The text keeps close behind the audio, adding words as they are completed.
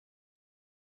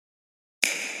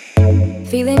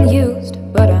feeling used,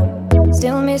 but I'm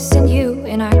still missing you,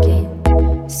 and I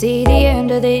can't see the end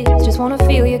of this. Just wanna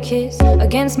feel your kiss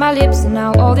against my lips, and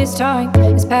now all this time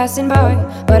is passing by,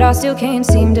 but I still can't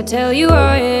seem to tell you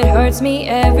why. It hurts me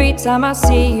every time I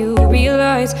see you,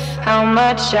 realize how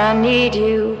much I need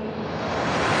you.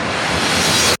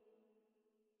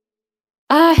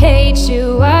 I hate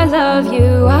you, I love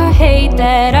you, I hate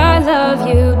that I love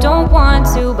you. Don't want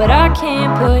to, but I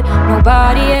can't put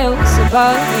nobody else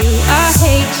above you. I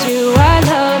hate you, I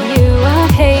love you, I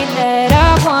hate that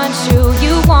I want you.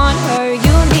 You want her,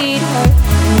 you need her,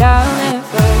 and I'll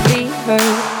never be her.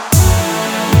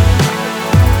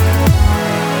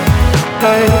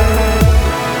 Hey.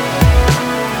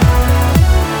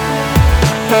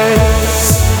 Hey.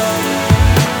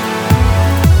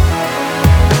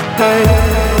 Hey.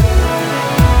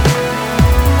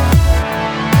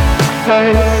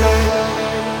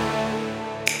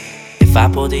 If I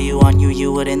pulled a you on you,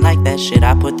 you wouldn't like that shit.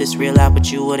 I put this real out,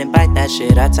 but you wouldn't bite that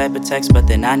shit. I type a text, but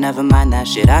then I never mind that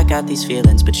shit. I got these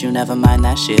feelings, but you never mind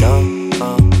that shit.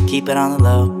 Oh, keep it on the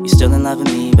low. You're still in love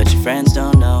with me, but your friends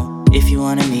don't know. If you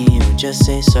wanted me, you would just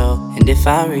say so. And if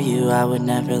I were you, I would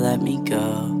never let me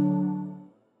go.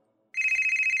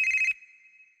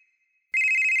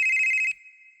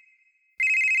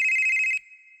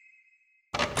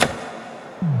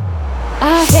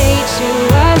 I hate you,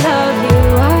 I love you,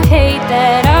 I hate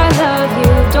that I love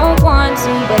you. Don't want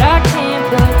to, but I can't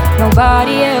put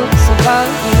nobody else above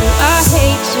you. I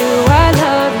hate you, I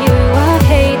love you, I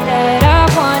hate that I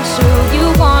want you. You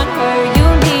want her, you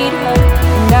need her,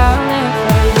 and I'll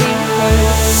never leave her.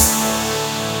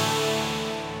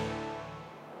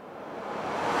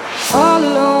 All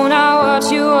alone I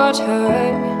watch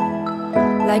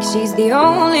her, like she's the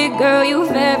only girl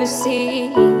you've ever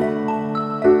seen.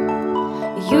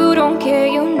 You don't care,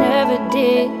 you never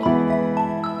did.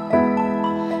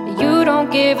 You don't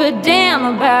give a damn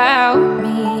about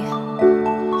me.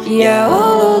 Yeah,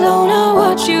 all alone I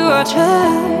watch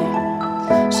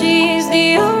her. She's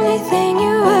the only thing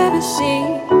you ever see.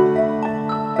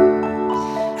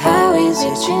 How is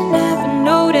it you never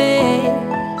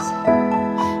notice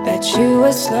that you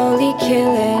were slowly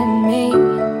killing me?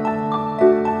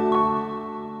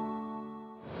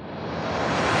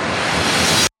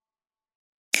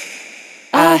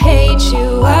 I hate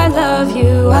you, I love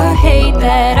you, I hate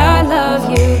that I love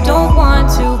you. Don't want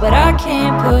to, but I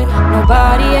can't put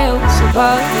nobody else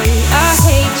above you. I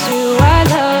hate you, I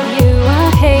love you,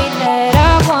 I hate that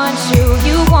I want you.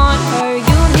 You want her,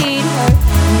 you need her,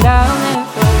 and I'll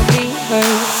never be her.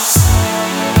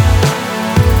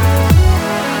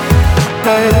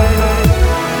 Hey.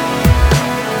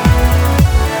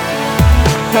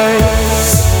 Hey.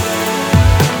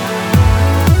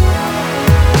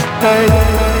 Hey.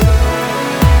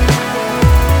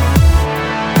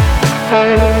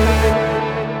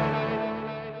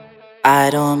 I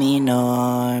don't mean no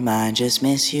harm, I just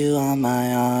miss you on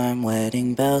my arm.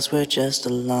 Wedding bells were just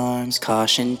alarms,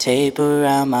 caution tape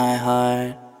around my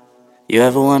heart. You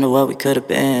ever wonder what we could've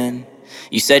been?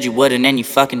 You said you wouldn't and you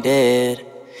fucking did.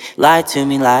 Lie to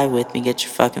me, lie with me, get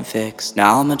your fucking fix.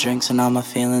 Now all my drinks and all my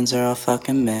feelings are all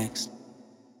fucking mixed.